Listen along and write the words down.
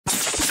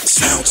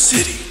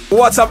Soundcity.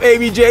 What's up,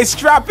 ABJ?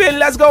 Strap in.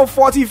 Let's go.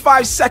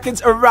 45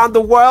 seconds around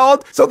the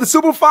world. So the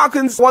Super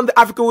Falcons won the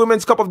African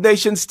Women's Cup of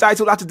Nations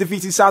title after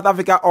defeating South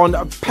Africa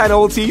on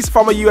penalties.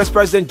 Former US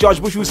President George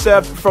Bush, who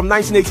served from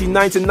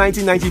 1989 to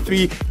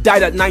 1993,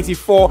 died at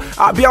 94.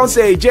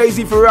 Beyonce,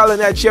 JayZ, Pharrell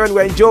and Ed Sheeran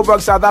were in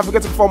Joburg, South Africa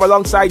to perform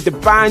alongside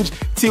Dbanj,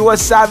 Tiwa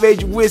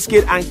Savage,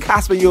 Wizkid and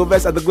Cassper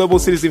Nyovest at the Global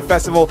Citizen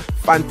Festival.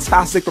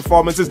 Fantastic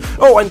performances.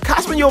 Oh, and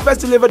Cassper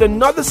Nyovest delivered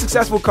another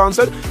successful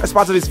concert as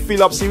part of his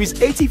Fill Up series.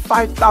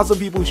 85,000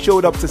 people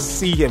showed up to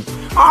see him.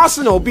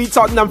 Arsenal beat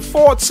Tottenham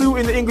 4-2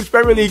 in the English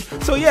Premier League.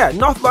 So yeah,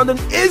 North London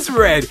is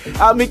red.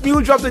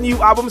 McNeil dropped a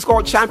new album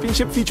called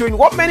Championship, featuring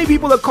what many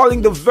people are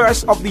calling the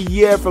verse of the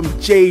year from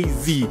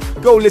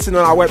JayZ. Go listen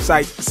on our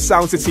website,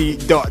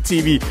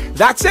 soundcity.tv.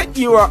 That's it.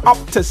 You are up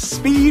to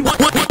speed.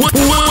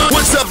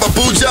 What's up,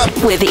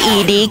 Abuja? With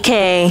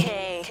EDK.